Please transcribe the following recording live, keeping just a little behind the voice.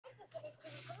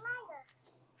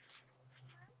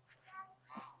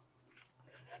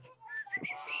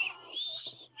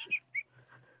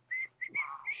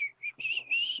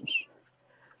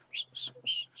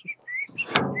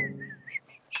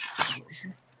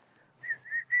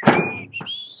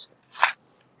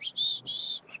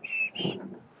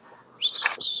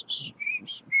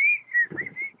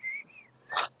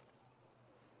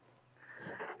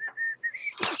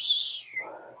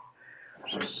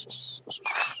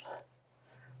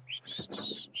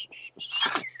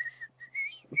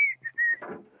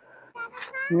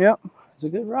Yep, it's a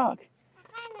good rock.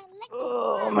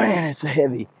 Oh man, it's a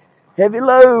heavy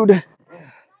load.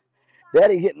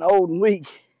 Daddy getting old and weak.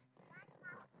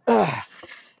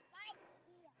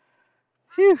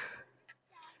 Phew.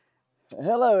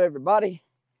 Hello everybody.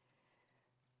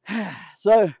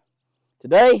 So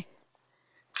today,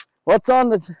 what's on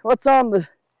the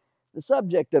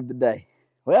subject of the day?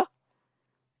 Well,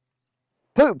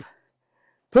 poop.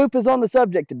 Poop is on the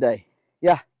subject today.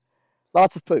 Yeah,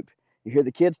 lots of poop. You hear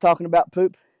the kids talking about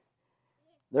poop?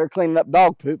 They're cleaning up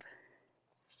dog poop.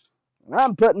 And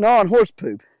I'm putting on horse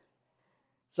poop.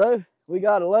 So we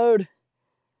got a load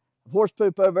of horse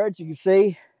poop over there, as you can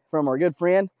see, from our good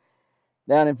friend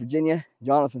down in Virginia,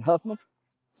 Jonathan Huffman.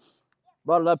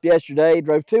 Brought it up yesterday,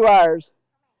 drove 2 hours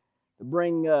to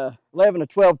bring 11 to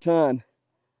 12 ton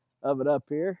of it up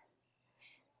here.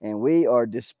 And we are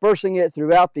dispersing it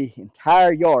throughout the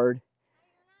entire yard.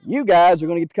 You guys are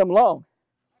going to get to come along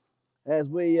as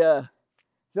we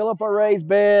fill up our raised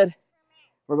bed.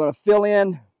 We're going to fill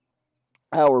in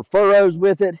our furrows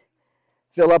with it,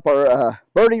 fill up our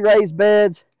birdie raised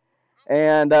beds,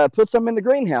 and put some in the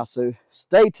greenhouse. So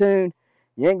stay tuned.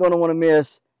 You ain't going to want to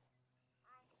miss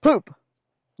poop.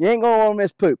 You ain't going to want to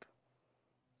miss poop.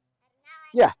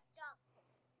 Yeah.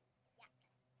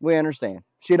 We understand.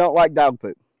 She don't like dog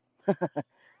poop.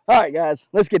 All right, guys,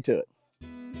 let's get to it.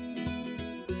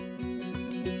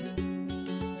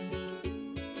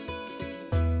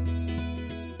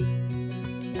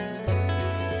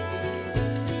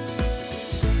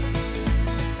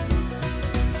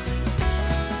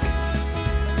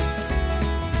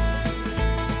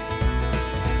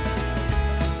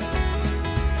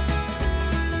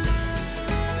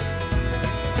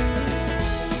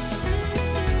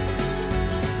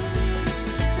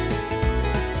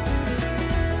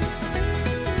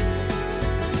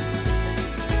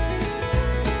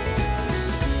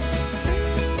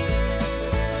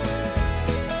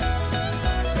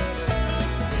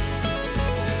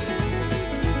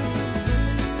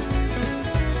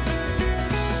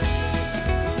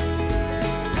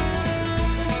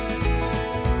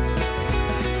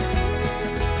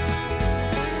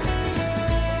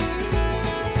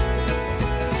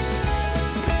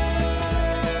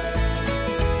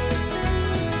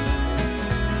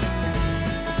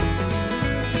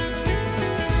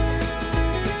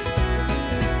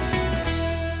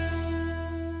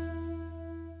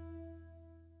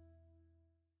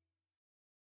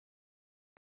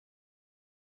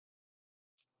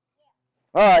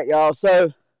 All right, y'all,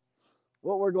 so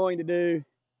what we're going to do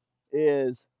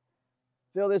is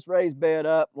fill this raised bed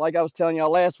up. Like I was telling y'all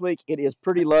last week, it is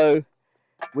pretty low.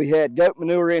 We had goat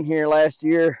manure in here last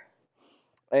year,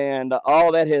 and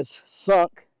all that has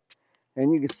sunk.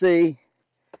 And you can see,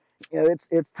 you know,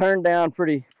 it's turned down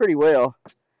pretty well,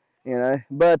 you know.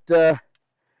 But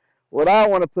what I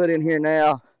want to put in here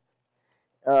now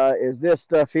is this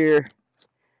stuff here.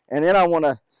 And then I want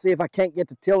to see if I can't get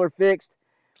the tiller fixed,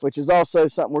 which is also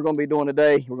something we're going to be doing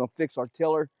today. We're going to fix our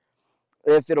tiller.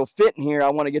 If it'll fit in here,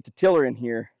 I want to get the tiller in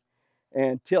here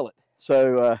and till it.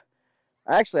 So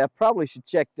actually, I probably should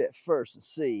check that first and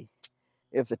see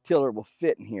if the tiller will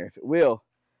fit in here. If it will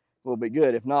be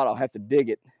good. If not, I'll have to dig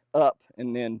it up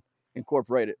and then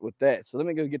incorporate it with that. So let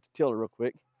me go get the tiller real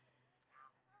quick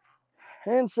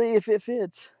and see if it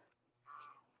fits.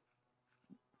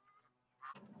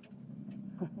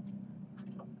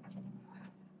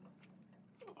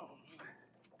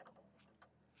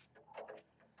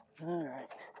 All right.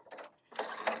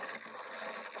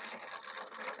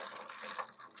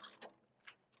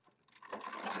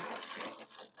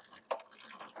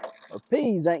 Our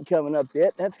peas ain't coming up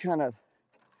yet. That's kind of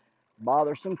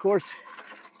bothersome. Of course,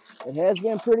 it has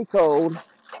been pretty cold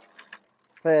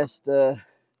past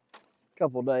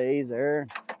couple days there.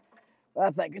 I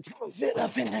think it's going to fit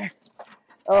up in there.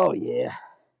 Oh, yeah.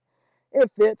 It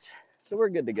fits. So we're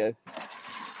good to go.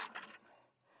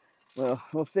 Well,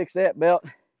 we'll fix that belt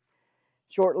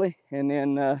shortly, and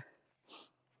then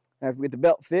after we get the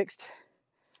belt fixed,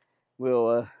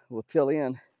 we'll till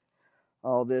in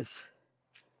all this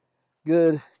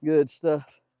good stuff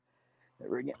that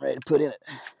we're getting ready to put in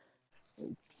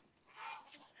it.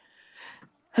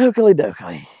 Oakley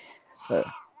dokley. So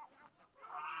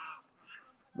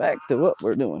back to what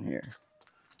we're doing here.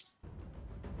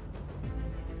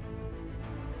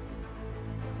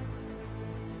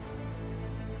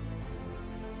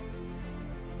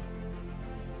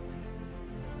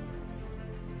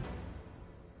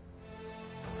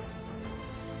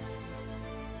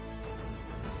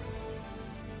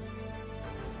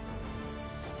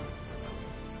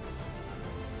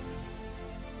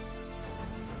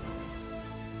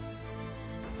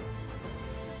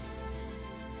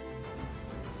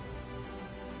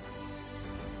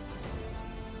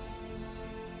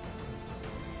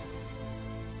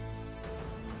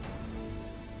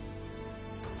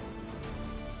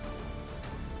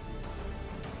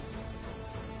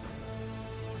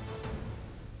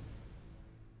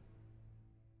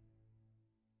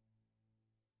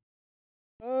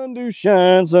 Sun do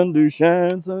shine, sun do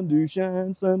shine, sun do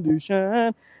shine, sun do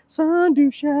shine, sun do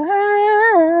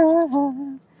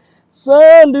shine.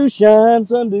 Sun do shine,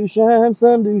 sun do shine,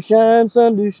 sun do shine,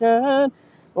 sun do shine.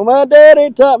 Well, my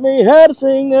daddy taught me how to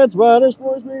sing, that's why this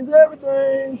voice means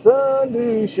everything. Sun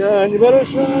do shine, you better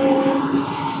shine.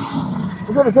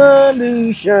 I said, sun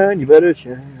do shine, you better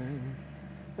shine.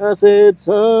 I said,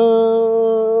 sun,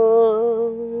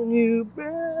 you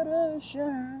better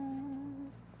shine.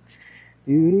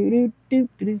 Do do do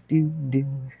do do do.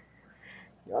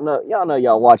 Y'all know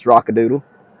y'all watch Rockadoodle.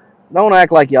 Don't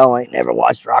act like y'all ain't never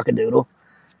watched Rockadoodle.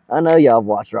 I know y'all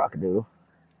watched Rockadoodle.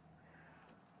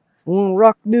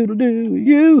 Rock-a-doodle do with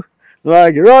you,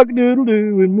 like you rock-a-doodle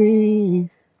do with me.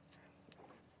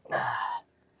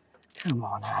 Come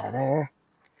on out of there.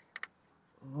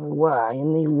 Why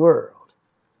in the world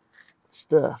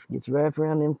stuff gets wrapped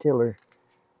around them tiller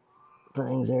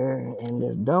things there and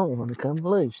just don't want to come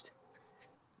loose?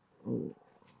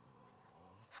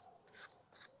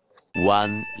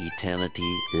 One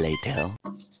eternity later.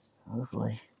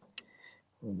 Hopefully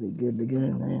we'll be good to go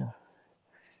now.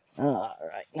 All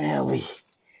right, now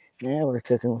we're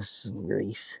cooking with some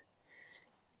grease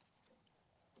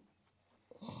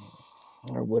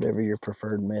or whatever your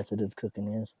preferred method of cooking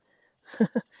is.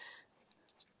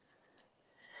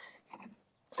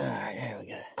 All right, there we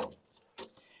go.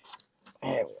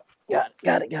 There we go.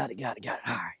 Got it. All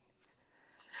right.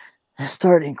 Let's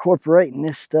start incorporating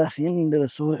this stuff into the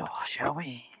soil, shall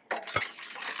we?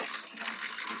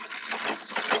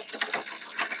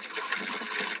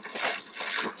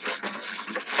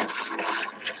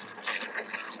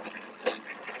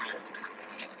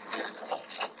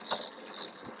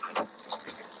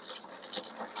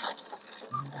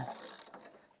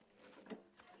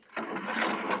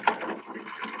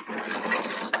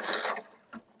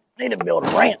 Need to build a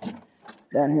ramp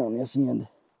down here on this end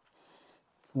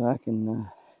so I can,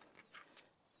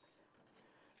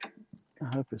 I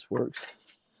hope this works.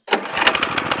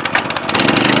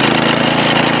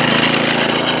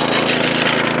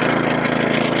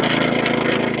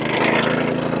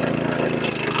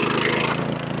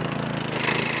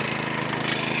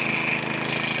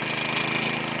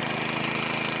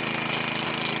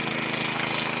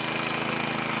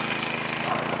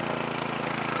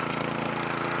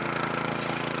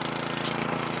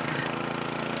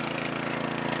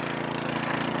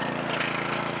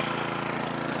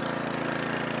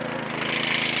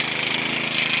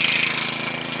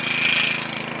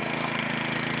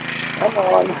 Come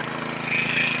on.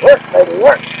 Work, baby,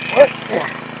 work. Yeah.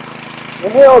 The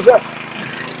heels up.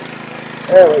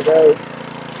 There we go.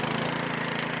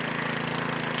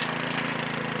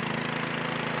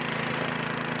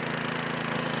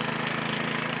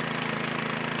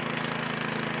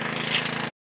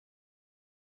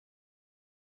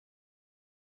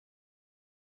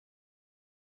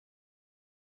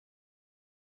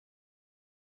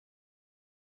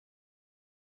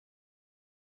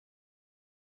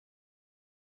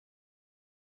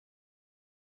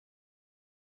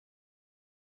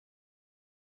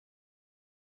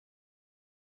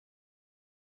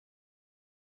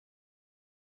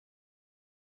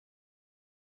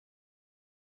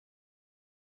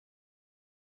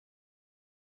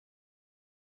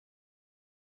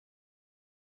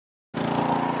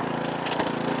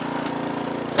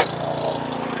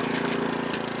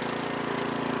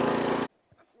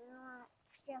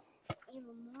 It's just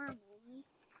even more movie.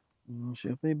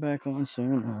 She'll be back on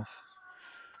soon enough.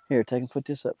 Here, take and put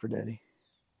this up for Daddy.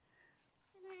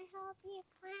 Can I help you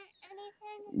plant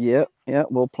anything? Yep,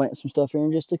 we'll plant some stuff here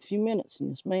in just a few minutes.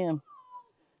 Yes, ma'am.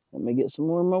 Let me get some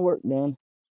more of my work done.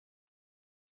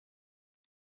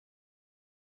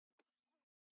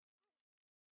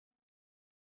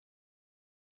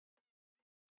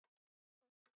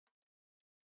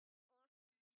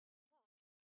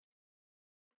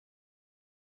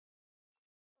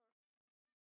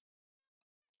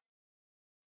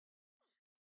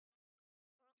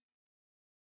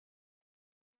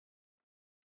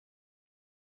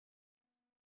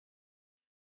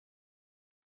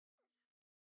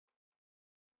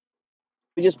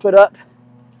 We just put up.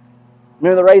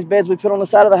 Remember the raised beds we put on the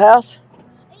side of the house?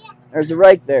 Yeah. There's a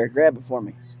rake there. Grab it for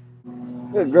me.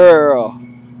 Good girl.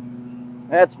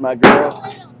 That's my girl. A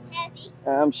little heavy.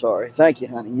 I'm sorry. Thank you,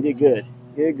 honey. You did good.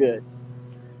 You're good.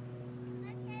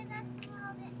 Okay, let's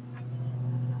hold it.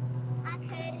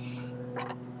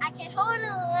 I could hold it a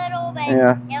little, but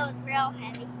Yeah. it was real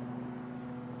heavy.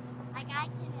 Like I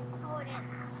couldn't hold it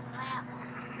flat.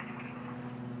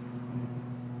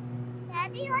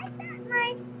 Dad, do you like that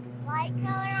nice light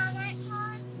color on that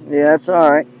car? Yeah, it's all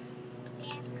right.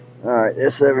 Yeah. All right,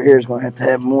 this over here is going to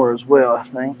have more as well, I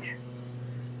think.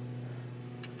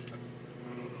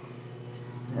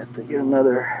 Have to get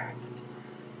another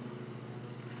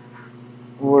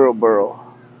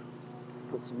wheelbarrow.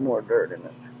 Put some more dirt in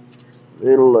it.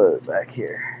 Little low back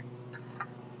here.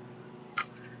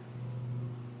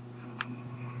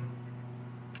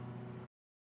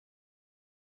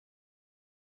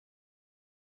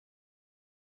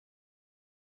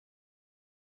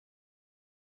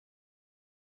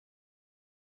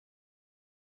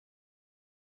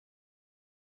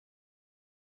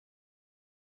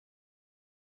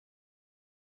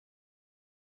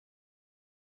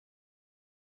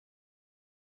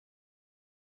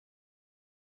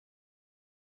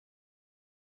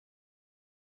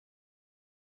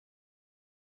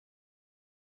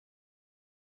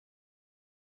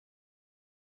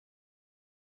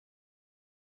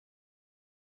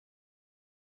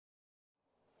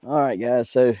 All right, guys,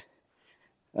 so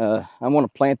I want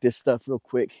to plant this stuff real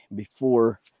quick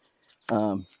before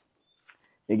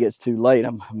it gets too late.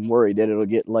 I'm worried that it'll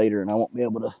get later and I won't be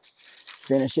able to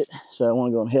finish it. So I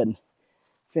want to go ahead and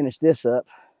finish this up,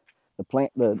 the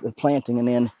planting, and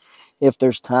then if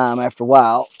there's time after a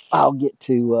while, I'll get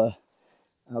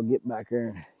back there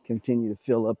and continue to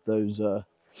fill up those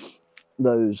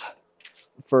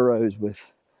furrows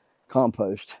with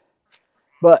compost.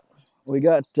 But we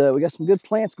got some good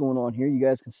plants going on here. You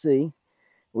guys can see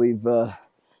we've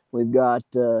got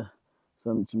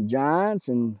some giants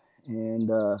and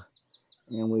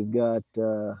we've got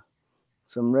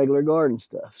some regular garden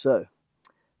stuff. So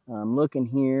I'm looking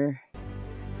here.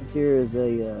 This here is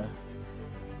a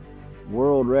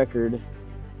world record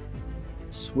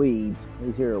Swedes.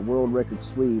 These here are world record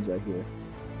Swedes right here.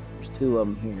 There's two of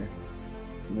them here.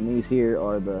 And then these here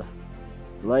are the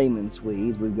layman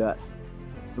Swedes. We've got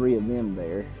 3 of them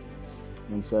there.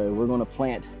 And so we're going to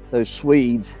plant those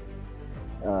Swedes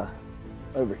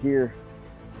over here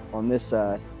on this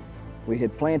side. We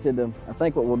had planted them. I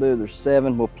think what we'll do, there's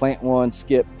 7. We'll plant 1,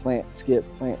 skip, plant, skip,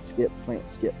 plant, skip, plant,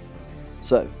 skip.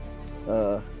 So,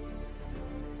 let's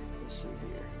see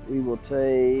here. We will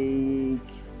take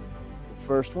the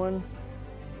first one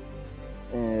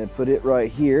and put it right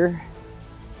here.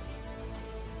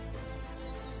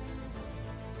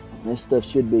 This stuff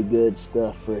should be good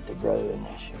stuff for it to grow in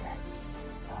this year.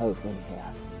 I hope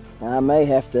anyhow. Now I may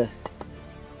have to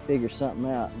figure something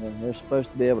out. They're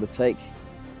supposed to be able to take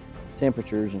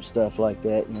temperatures and stuff like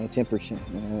that, temperature,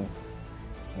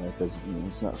 because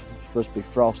it's not supposed to be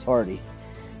frost hardy,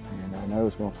 and I know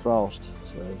it's going to frost,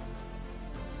 so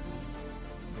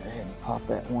go ahead and pop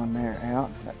that one there out.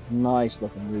 Got nice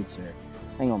looking roots there.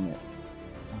 Hang on a minute,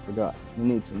 I forgot. We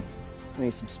need some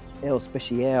El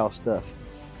Special stuff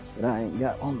that I ain't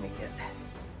got on me yet.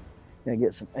 Gotta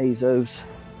get some azos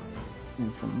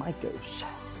and some micos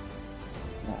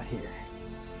out here.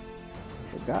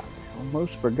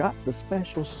 Almost forgot the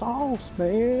special sauce,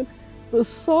 man. The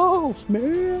sauce,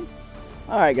 man.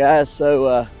 All right, guys,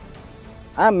 so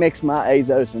I mix my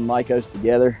azos and micos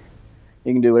together.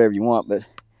 You can do whatever you want, but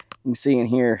you can see in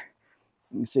here,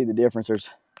 you can see the difference. There's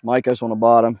micos on the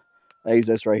bottom,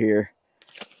 azos right here.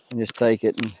 And just take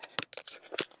it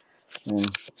and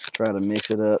try to mix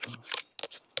it up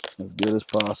as good as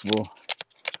possible.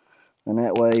 And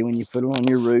that way, when you put it on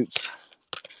your roots,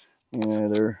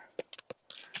 they're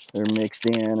mixed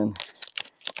in, and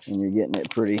you're getting it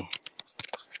pretty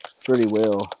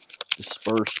well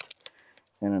dispersed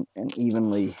and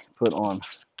evenly put on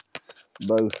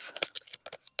both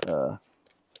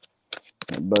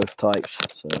types.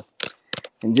 So,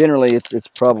 and generally it's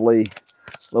probably a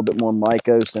little bit more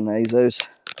micos than azos.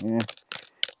 Yeah,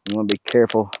 you want to be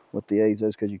careful with the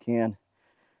azos because you can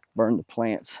burn the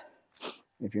plants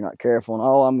if you're not careful. And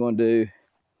all I'm going to do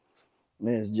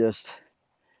is just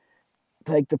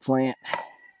take the plant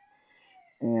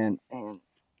and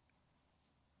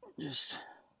just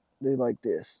do like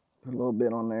this. Put a little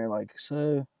bit on there like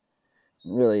so.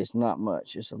 Really, it's not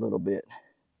much, just a little bit.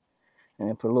 And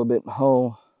then put a little bit in the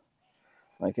hole,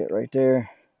 like it right there.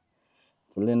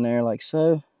 Put it in there like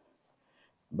so.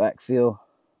 Backfill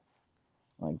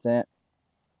like that.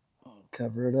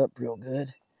 Cover it up real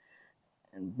good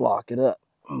and block it up.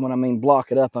 When I mean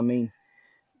block it up, I mean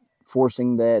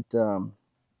forcing that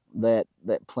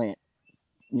that plant,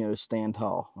 to stand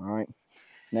tall. All right.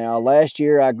 Now last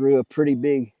year I grew a pretty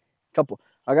big couple.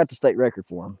 I got the state record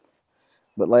for them,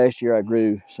 but last year I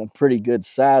grew some pretty good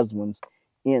sized ones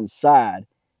inside.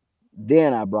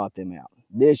 Then I brought them out.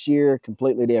 This year,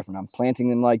 completely different. I'm planting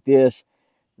them like this.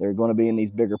 They're going to be in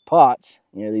these bigger pots.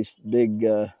 These big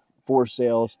 4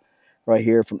 cells right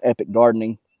here from Epic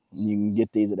Gardening. You can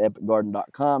get these at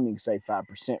epicgarden.com. You can save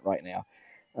 5% right now.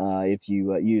 if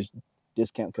you use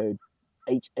discount code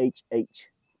HHH,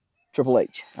 Triple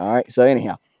H. All right, so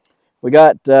anyhow, we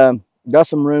got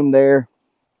some room there.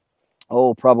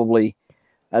 Oh, probably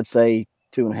I'd say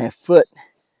 2.5 foot.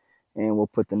 And we'll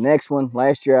put the next one.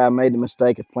 Last year I made the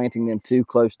mistake of planting them too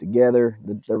close together.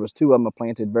 There was 2 of them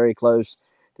planted very close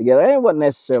together. And it wasn't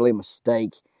necessarily a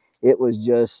mistake. It was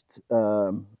just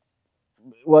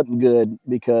wasn't good,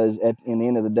 because in the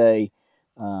end of the day,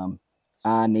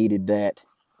 I needed that.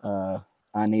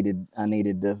 I needed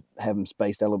to have them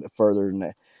spaced out a little bit further,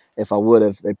 and if I would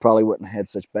have, they probably wouldn't have had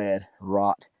such bad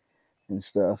rot and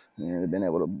stuff. You know, they've been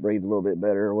able to breathe a little bit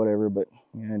better or whatever. But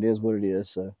you know, it is what it is.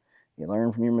 So you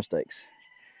learn from your mistakes.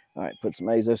 All right, put some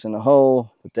azos in the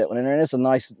hole. Put that one in there. And that's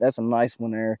a nice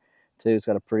one there too. It's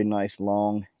got a pretty nice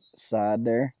long side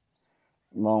there,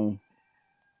 long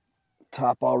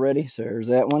top already. So there's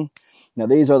that one. Now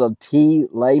these are the T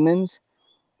lamens.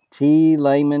 T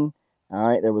layman. All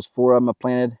right, there was 4 of them I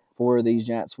planted. 4 of these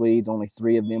giant Swedes. Only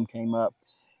 3 of them came up,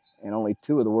 and only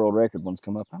 2 of the world record ones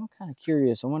come up. I'm kind of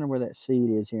curious. I wonder where that seed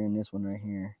is here in this one right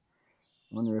here.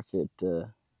 I wonder if it. I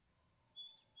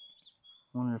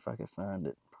wonder if I could find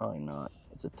it. Probably not.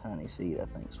 It's a tiny seed, I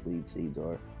think Swede seeds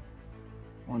are.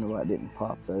 I wonder why it didn't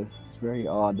pop though. It's very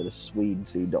odd that a Swede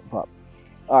seed don't pop.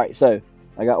 All right, so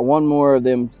I got 1 more of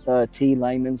them T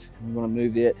lamens. I'm gonna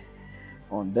move it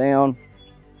on down.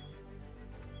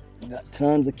 I got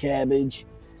tons of cabbage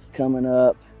coming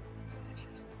up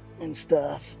and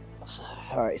stuff. So,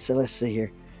 all right, so let's see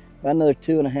here. About another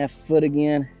 2.5 foot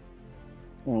again.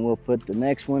 And we'll put the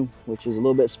next one, which is a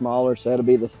little bit smaller. So that'll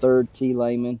be the 3rd T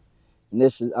layman. And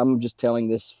this is, I'm just telling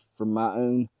this from my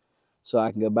own, so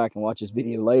I can go back and watch this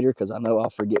video later, because I know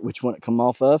I'll forget which one it come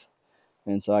off of.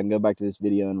 And so I can go back to this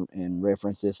video and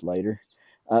reference this later.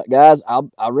 Guys,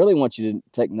 I really want you to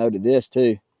take note of this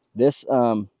too. This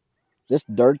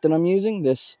dirt that I'm using,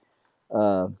 this,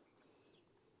 oh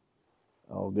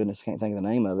goodness, can't think of the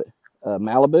name of it.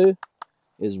 Malibu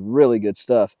is really good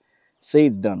stuff.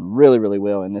 Seed's done really, really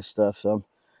well in this stuff. So I'm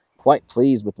quite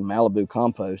pleased with the Malibu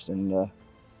compost, and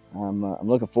I'm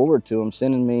looking forward to them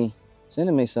sending me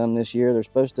some this year. They're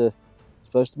supposed to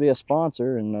be a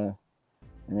sponsor and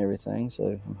everything.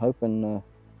 So I'm hoping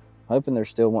they're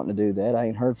still wanting to do that. I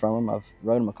ain't heard from them. I've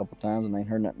wrote them a couple times and they ain't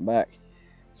heard nothing back.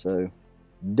 So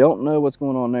don't know what's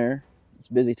going on there. It's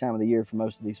a busy time of the year for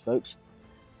most of these folks.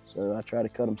 So I try to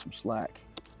cut them some slack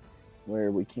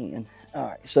where we can. All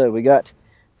right, so we got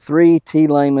 3 T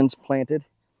lamens planted.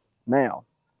 Now,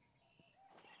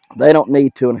 they don't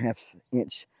need 2.5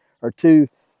 inch or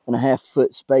 2.5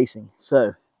 foot spacing.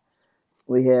 So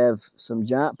we have some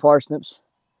giant parsnips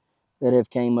that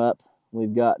have came up.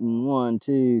 We've gotten 1,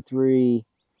 2, 3,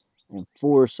 and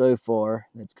 4 so far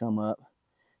that's come up.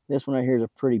 This one right here is a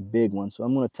pretty big one, so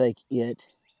I'm going to take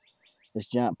this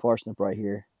giant parsnip right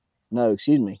here. No,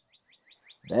 excuse me.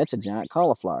 That's a giant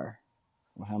cauliflower.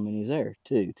 Well, how many is there?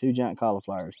 2 giant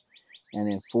cauliflowers, and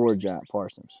then 4 giant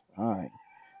parsnips. All right,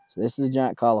 so this is a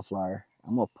giant cauliflower.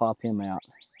 I'm going to pop him out,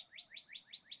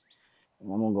 and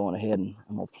I'm going to go on ahead and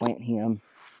I'm going to plant him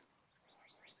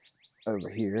over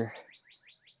here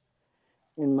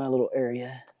in my little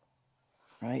area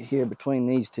right here between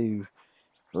these 2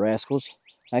 rascals.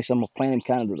 Actually, I'm going to plant him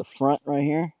kind of to the front right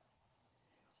here.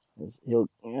 He'll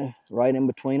right in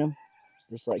between them,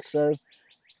 just like so.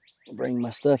 Bring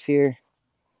my stuff here.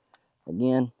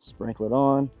 Again, sprinkle it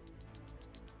on.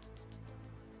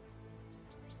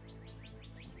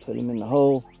 Put him in the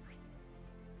hole.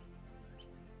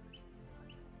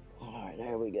 All right,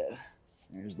 there we go.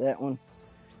 There's that one.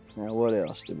 Now what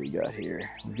else do we got here?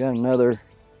 We've got another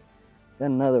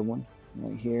one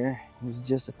right here. This is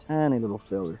just a tiny little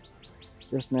filler,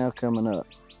 just now coming up.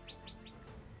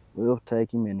 We'll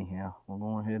take him anyhow. We'll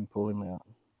go ahead and pull him out.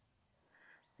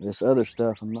 This other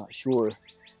stuff, I'm not sure.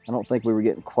 I don't think we were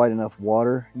getting quite enough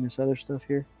water in this other stuff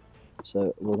here,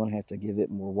 so we're going to have to give it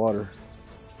more water.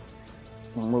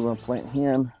 And we're going to plant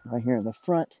him right here in the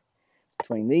front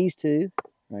between these 2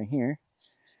 right here.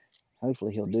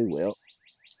 Hopefully he'll do well.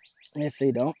 If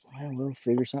he don't, well, we'll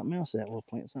figure something else out. We'll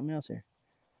plant something else here.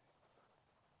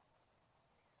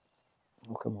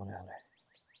 Oh, come on out there.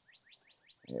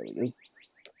 There we go.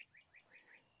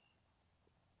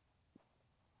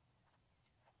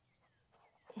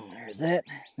 There's that.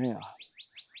 Now,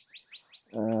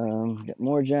 got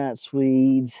more giant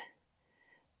Swedes.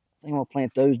 I think I'll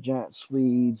plant those giant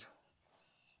Swedes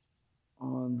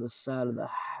on the side of the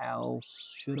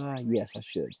house. Should I? Yes, I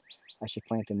should. I should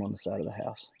plant them on the side of the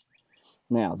house.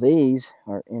 Now, these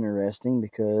are interesting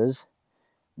because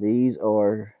these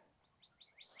are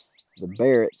the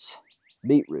Barrett's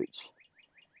beetroots.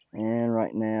 And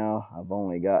right now, I've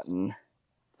only gotten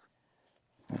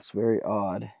That's very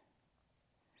odd.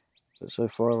 But so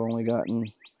far I've only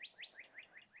gotten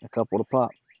a couple to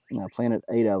pop. And I planted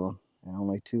 8 of them and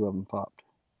only 2 of them popped.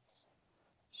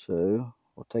 So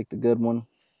we'll take the good one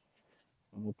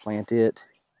and we'll plant it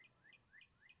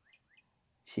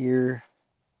here.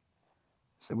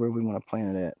 So where we want to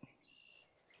plant it at?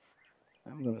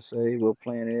 I'm going to say we'll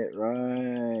plant it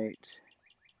right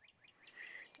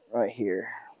here.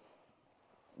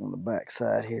 On the back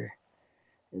side here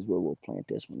is where we'll plant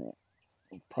this one at.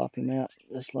 We'll pop him out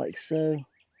just like so.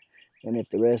 And if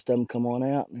the rest of them come on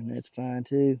out, then that's fine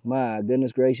too. My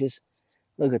goodness gracious.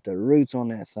 Look at the roots on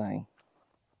that thing.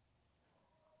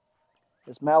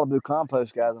 This Malibu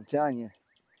compost, guys, I'm telling you.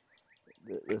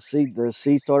 The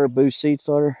seed starter, boost seed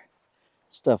starter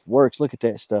stuff works. Look at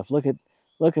that stuff. Look at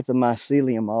the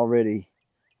mycelium already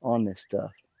on this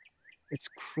stuff. It's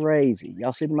crazy.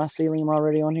 Y'all see the mycelium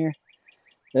already on here?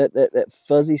 That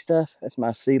fuzzy stuff, that's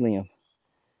mycelium.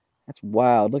 That's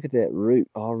wild. Look at that root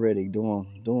already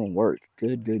doing work.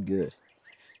 Good. Getting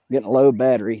a low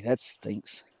battery. That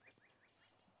stinks.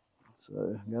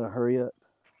 So gotta hurry up.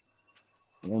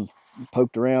 And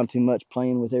poked around too much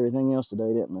playing with everything else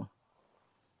today, didn't I?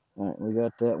 All right, we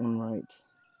got that one right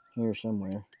here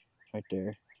somewhere, right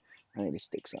there. I need to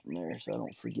stick something there so I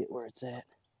don't forget where it's at.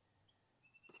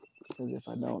 Because if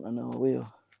I don't, I know I will.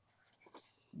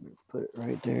 Put it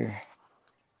right there.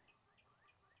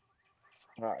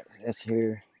 All right, that's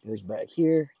here. Goes back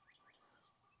here.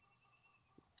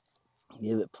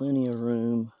 Give it plenty of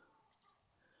room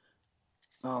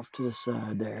off to the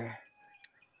side there.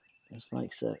 Just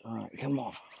like so. All right, come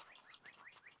on.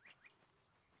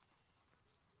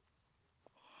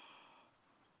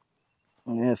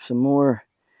 And if some more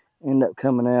end up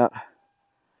coming out,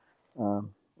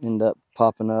 end up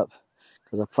popping up,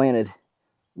 because I planted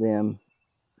them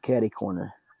catty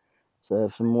corner. So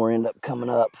if some more end up coming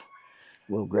up,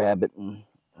 we'll grab it and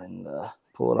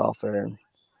pull it off there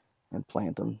and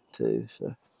plant them too.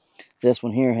 So this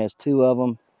one here has 2 of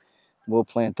them. We'll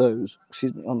plant those,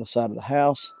 on the side of the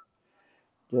house.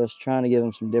 Just trying to give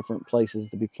them some different places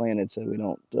to be planted so we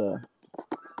don't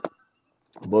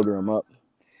booger them up.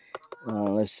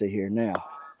 Let's see here now.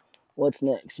 What's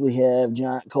next? We have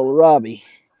giant kohlrabi.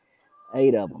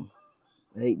 8 of them.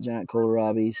 8 giant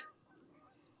kohlrabis.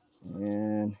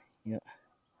 And yeah.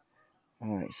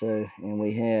 All right. So and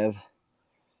we have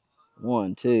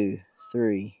 1, 2,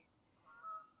 3,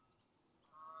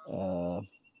 4,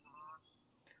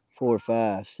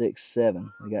 5, 6,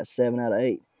 7. We got 7 out of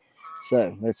 8.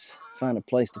 So let's find a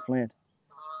place to plant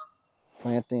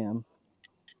them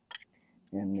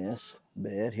in this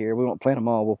bed here. We won't plant them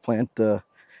all. We'll plant a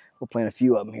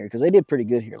few of them here because they did pretty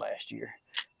good here last year.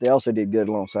 They also did good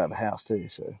alongside the house too.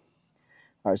 So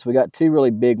all right, so we got 2 really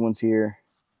big ones here.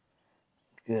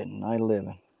 Good night of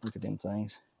living. Look at them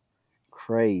things.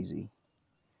 Crazy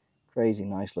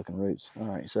nice looking roots. All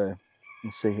right, so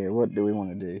let's see here. What do we want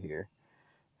to do here?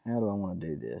 How do I want to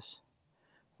do this?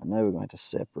 I know we're going to have to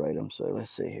separate them. So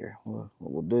let's see here. What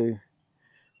we'll do,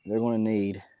 they're going to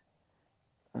need,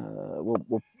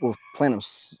 we'll plant them.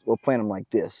 We'll plant them like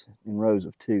this in rows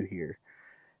of 2 here.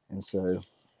 And so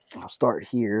I'll start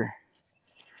here,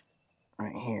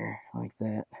 right here like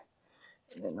that,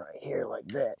 and then right here like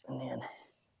that, and then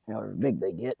however big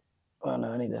they get. Oh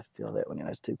no, I need to fill that one in.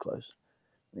 That's too close.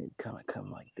 I need to kind of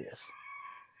come like this,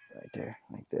 right there,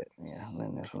 like that. Yeah, and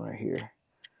then this one right here,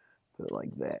 put it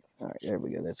like that. All right, there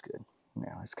we go. That's good.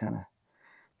 Now let's kind of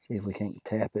see if we can't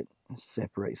tap it and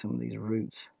separate some of these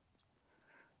roots.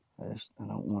 I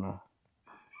don't want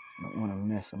to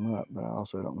mess them up, but I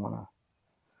also don't want to.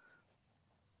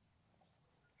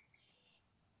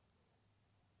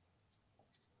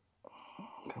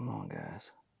 Come on,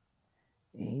 guys.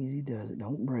 Easy does it.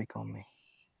 Don't break on me.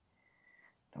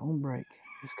 Don't break.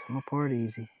 Just come apart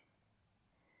easy.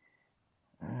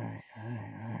 All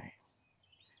right.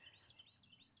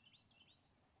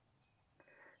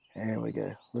 There we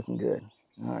go. Looking good.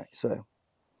 All right, so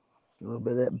a little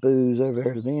bit of that booze over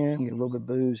there to them. Get a little bit of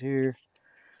booze here.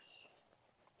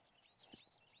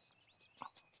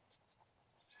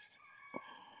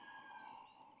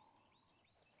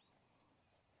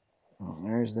 Oh,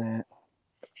 there's that.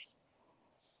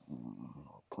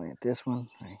 We'll plant this one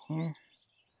right here.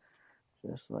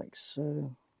 Just like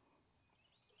so.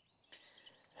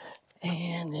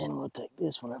 And then we'll take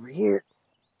this one over here.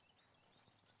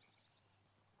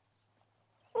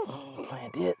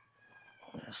 Plant it.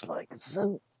 Just like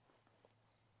so.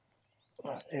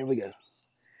 All right, there we go.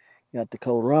 Got the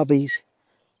kohlrabis.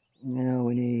 Now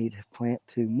we need to plant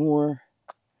 2 more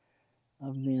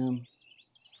of them.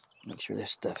 Make sure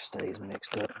this stuff stays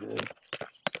mixed up good.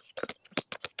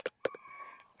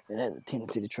 it has a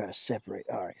tendency to try to separate.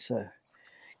 All right, so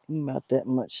about that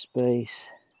much space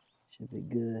should be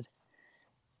good.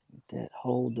 Get that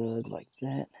hole dug like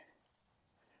that.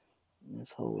 And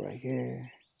this hole right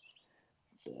here,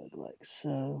 dug like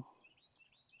so.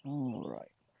 All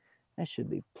right, that should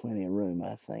be plenty of room,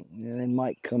 I think. They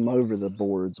might come over the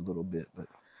boards a little bit, but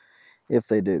if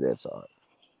they do, that's all right.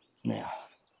 Now,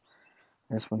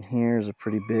 this one here is a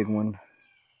pretty big one.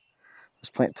 Let's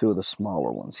plant two of the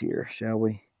smaller ones here, shall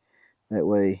we? That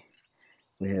way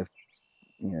we have,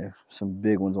 some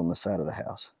big ones on the side of the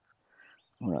house.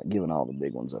 We're not giving all the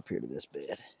big ones up here to this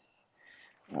bed.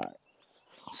 All right,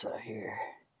 so here,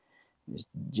 just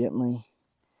gently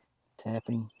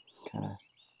tapping, kind of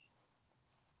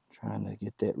trying to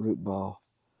get that root ball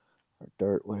or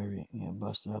dirt, whatever,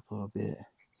 bust it up a little bit,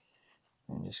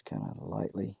 and just kind of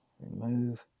lightly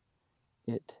remove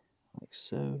it like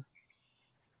so.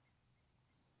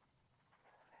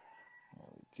 There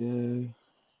we go.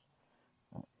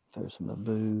 Right, throw some of the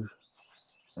boo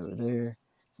over there.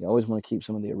 You always want to keep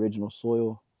some of the original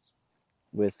soil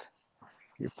with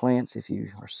your plants if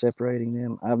you are separating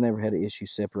them. I've never had an issue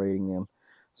separating them.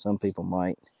 Some people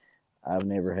might. I've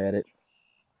never had it,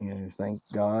 thank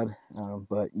God.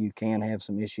 But you can have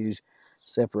some issues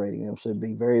separating them. So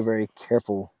be very, very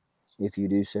careful if you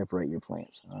do separate your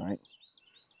plants. All right.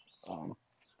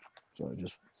 So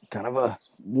just kind of a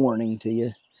warning to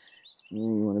you. You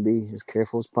want to be as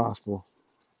careful as possible.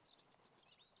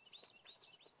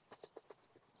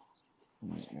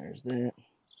 Right, there's that.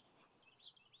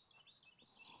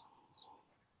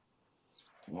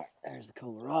 Right, there's the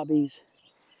kohlrabies.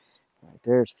 Right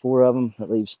there's 4 of them.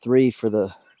 That leaves 3 for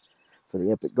the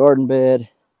epic garden bed.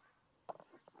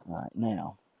 All right,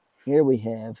 now here we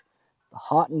have the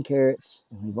Houghton carrots,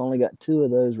 and we've only got 2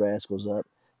 of those rascals up.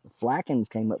 The flackens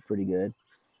came up pretty good.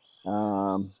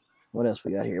 What else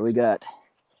we got here? We got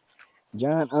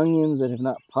giant onions that have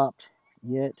not popped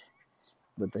yet,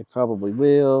 but they probably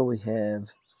will. We have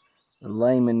the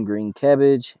Lehman green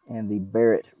cabbage and the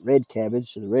Barrett red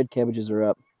cabbage. So the red cabbages are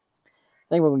up. I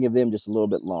think we're going to give them just a little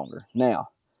bit longer. Now,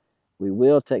 we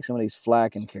will take some of these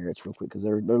flacken carrots real quick because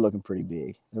they're looking pretty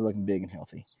big. They're looking big and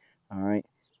healthy. All right.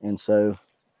 And so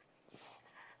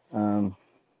there's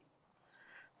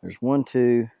 1,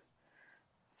 2,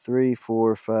 3,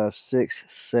 4, 5, 6,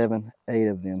 7, 8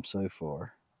 of them so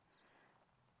far.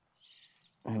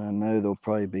 And I know there'll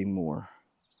probably be more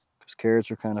because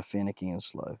carrots are kind of finicky and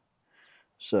slow.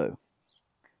 So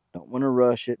don't want to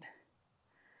rush it.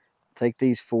 Take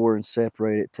these 4 and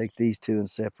separate it. Take these 2 and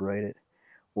separate it.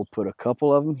 We'll put a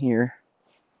couple of them here.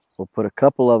 We'll put a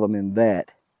couple of them in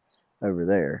that over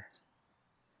there.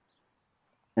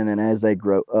 And then as they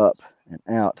grow up and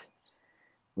out,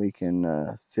 we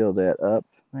can fill that up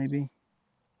maybe.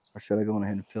 Or should I go on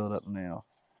ahead and fill it up now?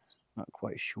 Not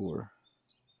quite sure.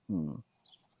 Let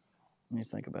me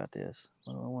think about this.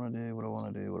 What do I want to do? What do I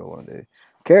want to do? What do I want to do?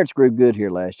 Carrots grew good here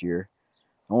last year.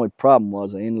 The only problem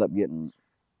was I ended up getting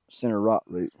center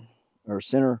root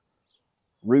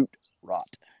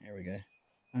rot. There we go.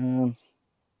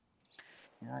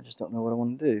 Yeah, I just don't know what I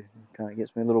want to do. It kind of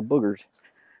gets me a little boogered.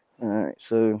 All right,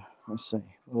 so let's see.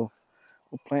 We'll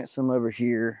plant some over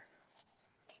here.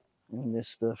 And this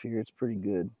stuff here, it's pretty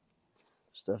good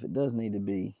stuff. It does need to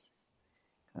be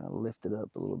kind of lifted up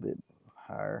a little bit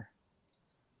higher.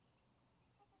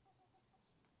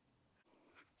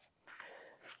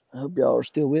 I hope y'all are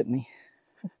still with me.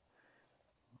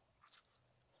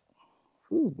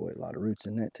 Ooh, boy, a lot of roots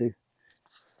in that too.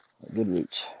 Good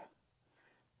roots.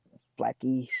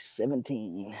 Flacky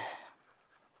 17.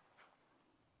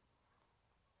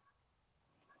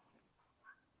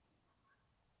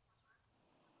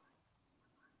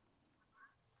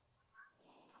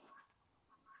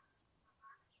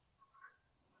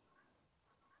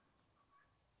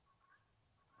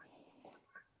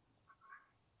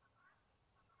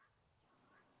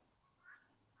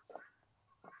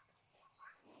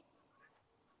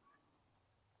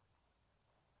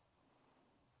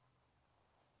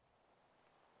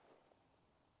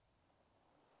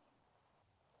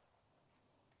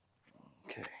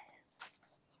 Okay.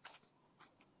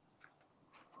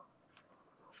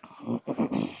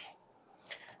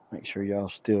 Make sure y'all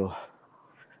still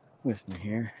with me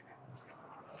here.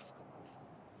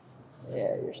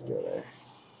 Yeah, you're still there.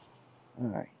 All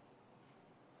right.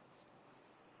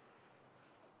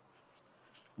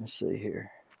 Let's see here.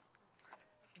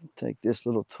 Take this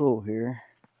little tool here.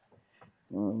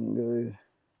 I'm going to go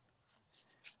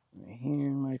right here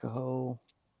and make a hole.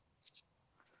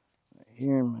 Right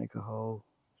here and make a hole.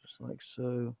 Just like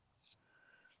so.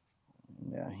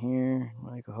 And down here,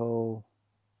 make a hole.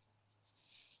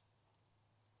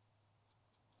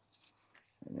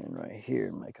 And then right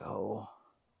here, make a hole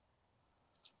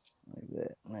like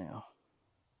that. Now,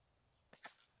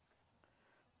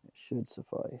 it should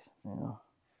suffice. Now,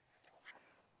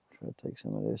 try to take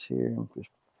some of this here and just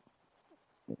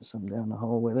get some down the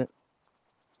hole with it.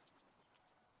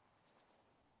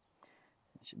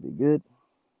 It should be good.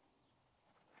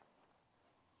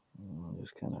 And I'll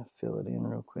just kind of fill it in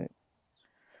real quick,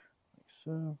 like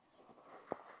so.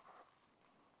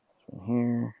 This one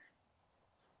here,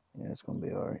 yeah, it's gonna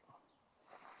be all right.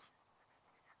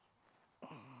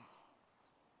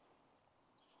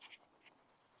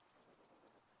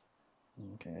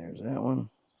 Okay, there's that one.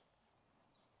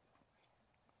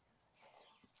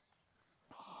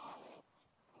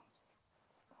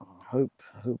 I hope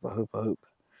I'm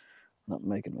not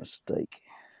making a mistake.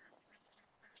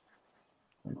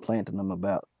 I'm planting them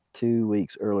about 2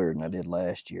 weeks earlier than I did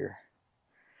last year,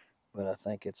 but I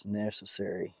think it's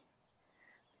necessary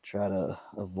to try to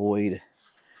avoid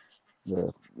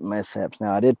the mishaps.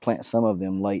 Now, I did plant some of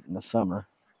them late in the summer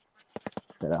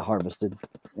that I harvested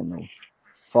in the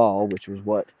fall, which was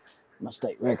what my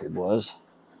state record was.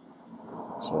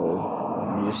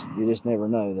 So you just never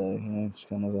know, though. You know, it's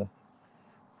kind of a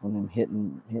one of them hit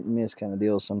and miss kind of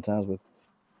deals sometimes with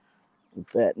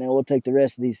that. Now we'll take the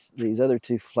rest of these other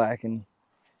two flaky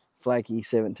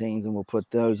 17s and we'll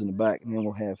put those in the back, and then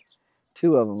we'll have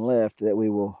 2 of them left that we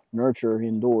will nurture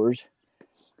indoors.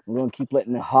 We're going to keep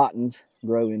letting the hot ones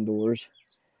grow indoors.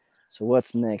 So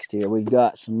what's next here? We've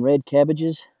got some red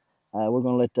cabbages. We're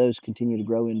going to let those continue to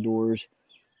grow indoors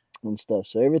and stuff.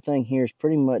 So everything here is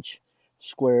pretty much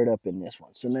squared up in this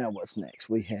one. So now what's next?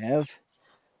 We have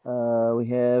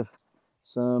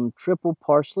some triple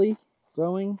parsley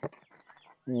growing,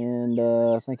 and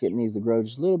I think it needs to grow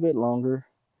just a little bit longer.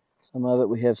 Some of it,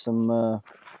 we have some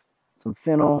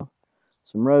fennel,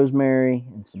 some rosemary,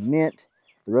 and some mint.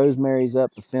 The rosemary's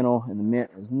up, the fennel and the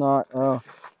mint is not. Oh,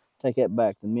 take that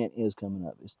back. The mint is coming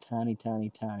up. It's tiny, tiny,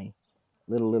 tiny,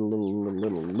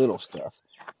 little stuff.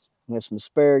 We have some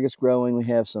asparagus growing. We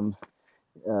have some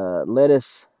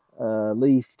lettuce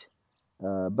leafed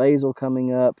basil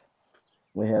coming up.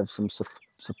 We have some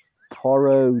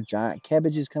Sapporo giant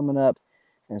cabbages coming up,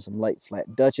 and some late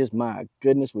flat Dutches. My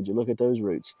goodness, would you look at those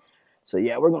roots? So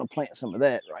yeah, we're going to plant some of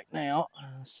that right now.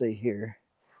 Let's see here.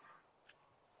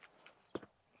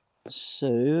 So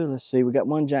let's see, we got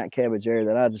one giant cabbage there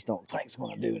that I just don't think is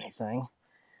going to do anything.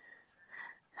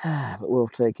 But we'll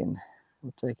take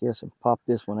this and pop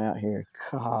this one out here.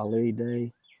 Golly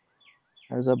day.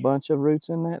 There's a bunch of roots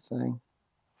in that thing.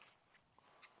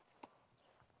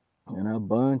 And a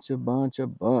bunch of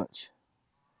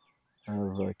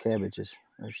cabbages.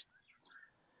 There's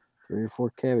 3 or 4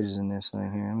 cabbages in this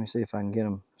thing here. Let me see if I can get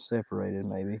them separated,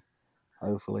 maybe.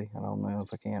 Hopefully. I don't know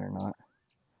if I can or not.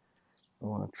 I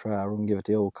want to try. We're going to give it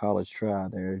the old college try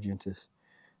there, Gentis.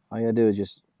 All you got to do is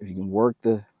just, if you can work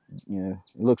the, it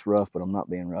looks rough, but I'm not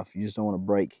being rough. You just don't want to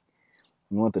break.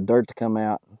 You want the dirt to come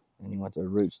out, and you want the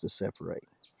roots to separate.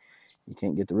 You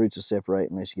can't get the roots to separate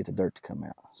unless you get the dirt to come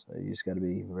out. So you just got to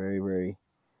be very, very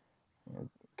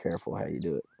careful how you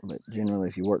do it. But generally,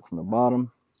 if you work from the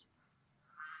bottom,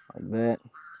 like that,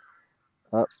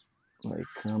 up, they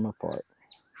come apart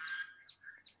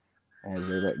as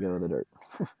they let go of the dirt.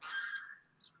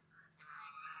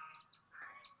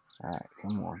 All right,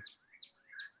 come on.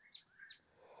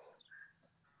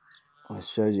 This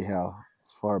shows you how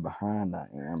far behind I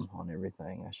am on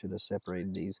everything. I should have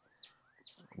separated these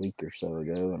a week or so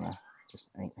ago, and I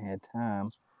just ain't had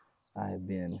time. I have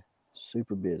been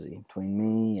super busy between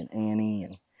me and Annie,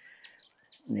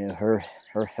 and her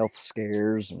health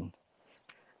scares and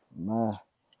my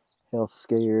health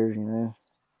scares.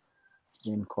 It's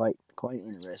been quite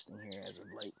interesting here as of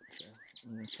late. So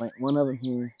I'm gonna plant one of them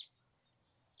here,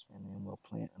 and then we'll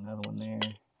plant another one there,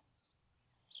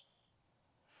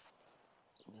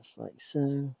 just like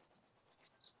so.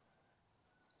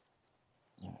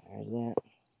 All right, there's that.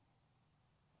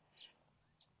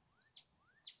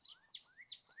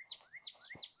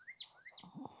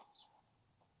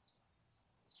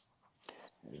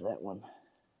 There's that one.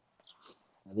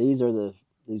 Now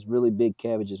these really big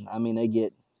cabbages. I mean, they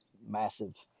get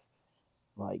massive,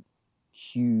 like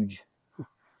huge.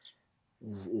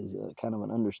 Is kind of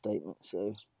an understatement.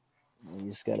 So we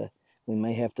just gotta. We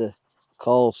may have to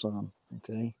call some,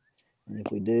 okay? And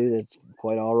if we do, that's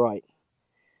quite all right.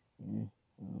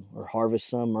 Or harvest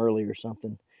some early or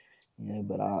something.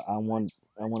 But I want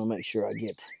to make sure I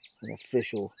get an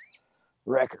official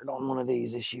record on one of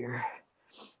these this year.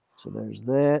 So there's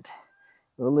that.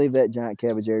 We'll leave that giant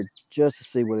cabbage there just to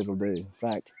see what it'll do. In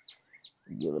fact,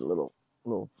 give it a little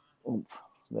oomph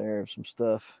there of some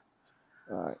stuff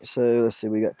All right, so let's see,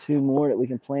 we got 2 more that we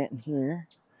can plant in here.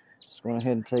 Just go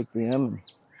ahead and take them and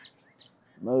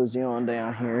mosey on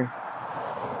down here.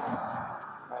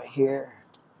 Right here.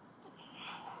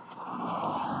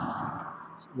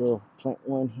 So we'll plant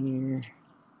one here.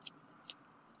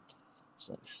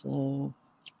 Just like so.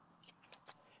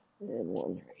 And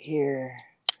one right here.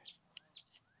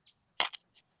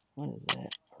 What is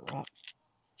that? A rock?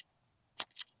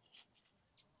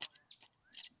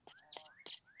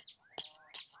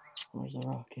 Where's the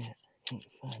rock at? Can't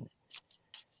find it.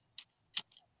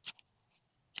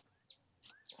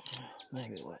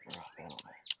 Maybe it wasn't a rock, I don't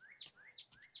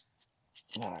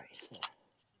know. Alright, so.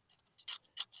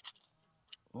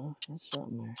 Well, there's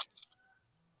something there.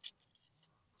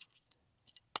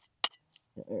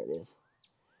 Yeah, there it is.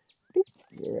 Boop,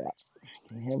 you're out.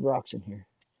 Can't have rocks in here.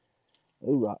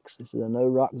 No rocks. This is a no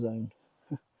rock zone.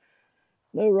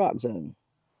 No rock zone.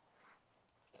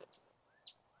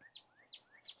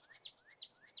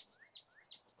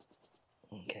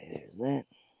 Okay, there's that.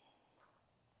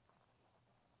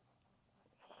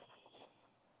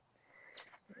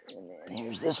 And then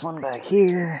here's this one back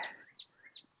here.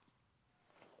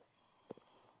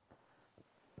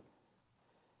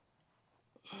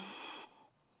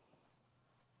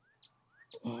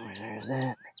 Oh, there's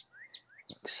that.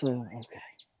 Like so, okay.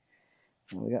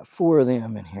 Now we got 4 of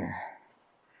them in here.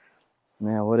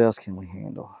 Now, what else can we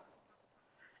handle?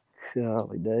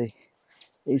 Golly day.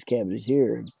 These cabbages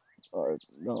here are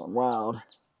gone wild.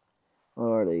 What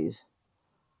are these?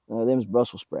 No, them's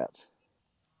Brussels sprouts.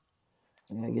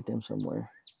 I gotta get them somewhere.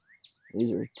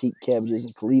 These are teak cabbages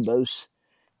and Calibos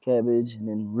cabbage, and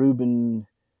then Reuben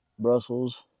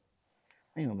Brussels.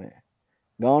 Hang on a minute.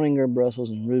 Gauninger Brussels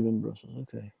and Reuben Brussels.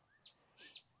 Okay.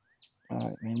 All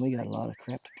right, man, we got a lot of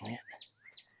crap to plant.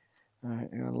 All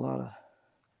right, got a lot of.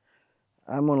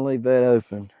 I'm gonna leave that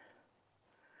open.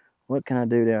 What can I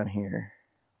do down here?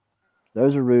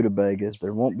 Those are rutabagas.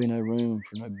 There won't be no room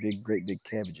for no great big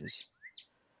cabbages.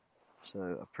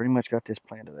 So I pretty much got this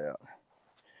planted out.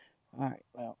 All right,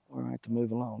 well, we're gonna have to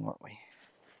move along, aren't we?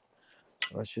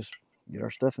 So let's just get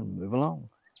our stuff and move along.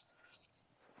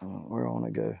 Where I want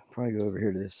to go? Probably go over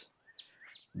here to this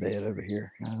bed over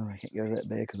here. No, I can't go to that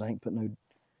bed because I ain't put no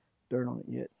dirt on it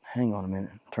yet. Hang on a minute.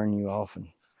 Turn you off and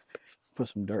put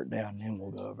some dirt down, and then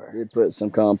we'll go over. Did put some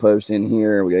compost in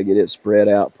here. We gotta get it spread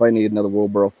out. Probably need another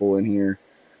wheelbarrow full in here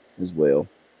as well.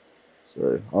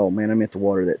 So, oh man, I meant to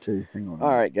water that too. Hang on. All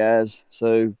right, guys.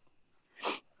 So,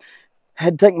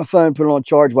 had to take my phone, put it on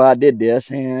charge while I did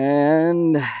this,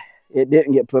 and it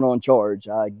didn't get put on charge.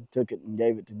 I took it and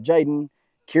gave it to Jaden.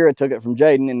 Kira took it from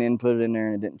Jaden and then put it in there,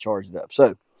 and it didn't charge it up.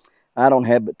 So, I don't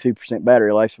have but 2%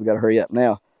 battery life, so we got to hurry up.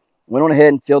 Now, went on ahead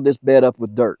and filled this bed up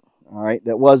with dirt. All right,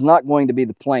 that was not going to be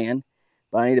the plan,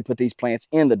 but I need to put these plants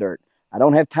in the dirt. I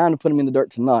don't have time to put them in the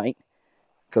dirt tonight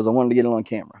because I wanted to get it on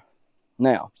camera.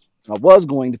 Now, I was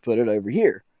going to put it over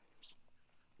here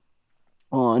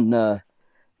on,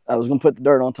 I was going to put the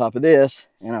dirt on top of this,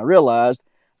 and I realized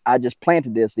I just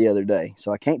planted this the other day,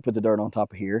 so I can't put the dirt on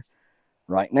top of here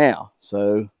right now.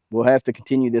 So we'll have to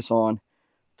continue this on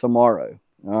tomorrow.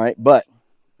 All right, but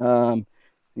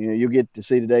you know, you'll get to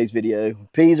see today's video.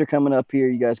 Peas are coming up here.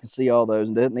 You guys can see all those,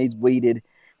 and that needs weeded. And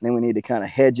then we need to kind of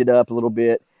hedge it up a little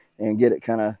bit and get it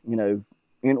kind of, you know,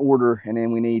 in order. And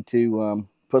then we need to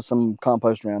put some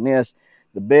compost around this.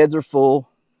 The beds are full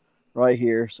right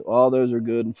here, so all those are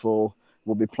good and full.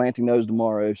 We'll be planting those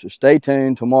tomorrow, so stay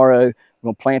tuned. Tomorrow we're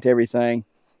gonna plant everything.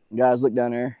 Guys, look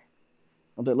down there.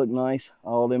 Don't that look nice?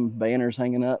 All them banners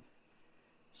hanging up.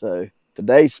 So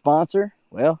today's sponsor,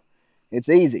 well, it's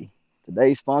easy.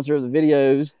 Today's sponsor of the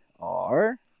videos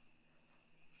are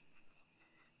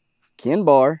Ken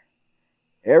Bar,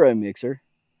 Aeromixer,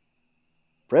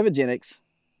 Prevogenics,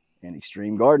 and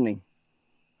Extreme Gardening.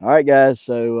 All right, guys,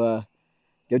 so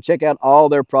go check out all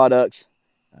their products.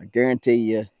 I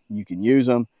guarantee you can use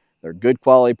them. They're good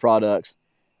quality products,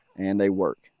 and they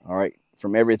work. All right,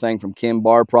 from everything from Ken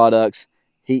Bar products,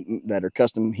 heat that are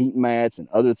custom heat mats and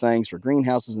other things for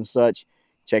greenhouses and such.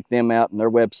 Check them out on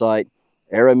their website.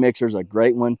 Aeromixer is a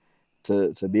great one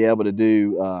to be able to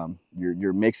do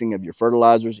your mixing of your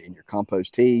fertilizers and your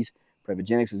compost teas.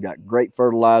 Prevogenics has got great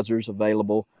fertilizers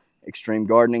available. Extreme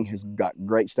Gardening has got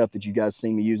great stuff that you guys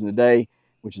see me using today,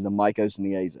 which is the Mycos and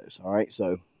the Azos. All right,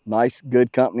 so nice,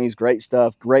 good companies, great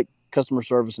stuff, great customer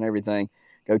service and everything.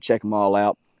 Go check them all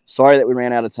out. Sorry that we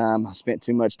ran out of time. I spent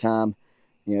too much time,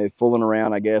 you know, fooling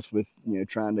around, I guess, with, you know,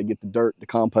 trying to get the dirt, the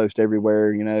compost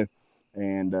everywhere, you know.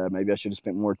 And maybe I should have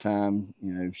spent more time,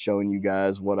 you know, showing you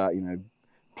guys what I, you know,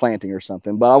 planting or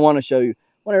something. But I want to show you, I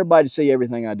want everybody to see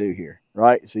everything I do here,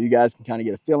 right? So you guys can kind of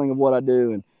get a feeling of what I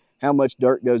do and how much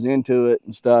dirt goes into it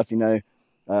and stuff, you know.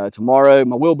 Tomorrow,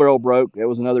 my wheelbarrow broke. That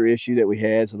was another issue that we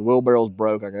had. So the wheelbarrow's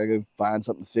broke. I gotta go find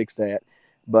something to fix that.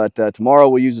 But tomorrow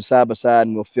we'll use the side-by-side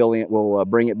and we'll fill in. We'll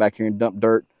bring it back here and dump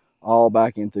dirt all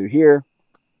back in through here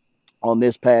on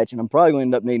this patch. And I'm probably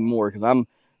going to end up needing more because I'm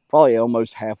probably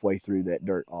almost halfway through that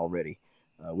dirt already.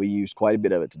 We used quite a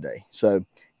bit of it today. So,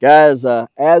 guys,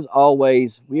 as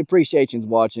always, we appreciate you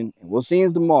watching. And we'll see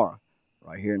you tomorrow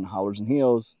right here in the hollers and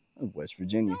hills of West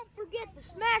Virginia. Don't forget to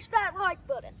smash that like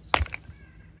button.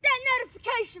 That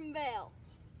notification bell.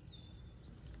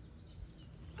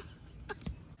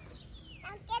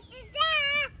 Don't get the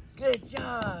dog. Good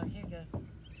job. Here you go.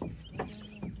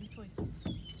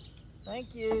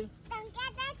 Thank you. Don't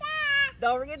get the dog.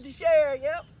 Don't forget to share.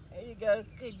 Yep. There you go.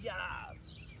 Good job.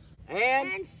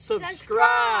 And And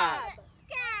subscribe.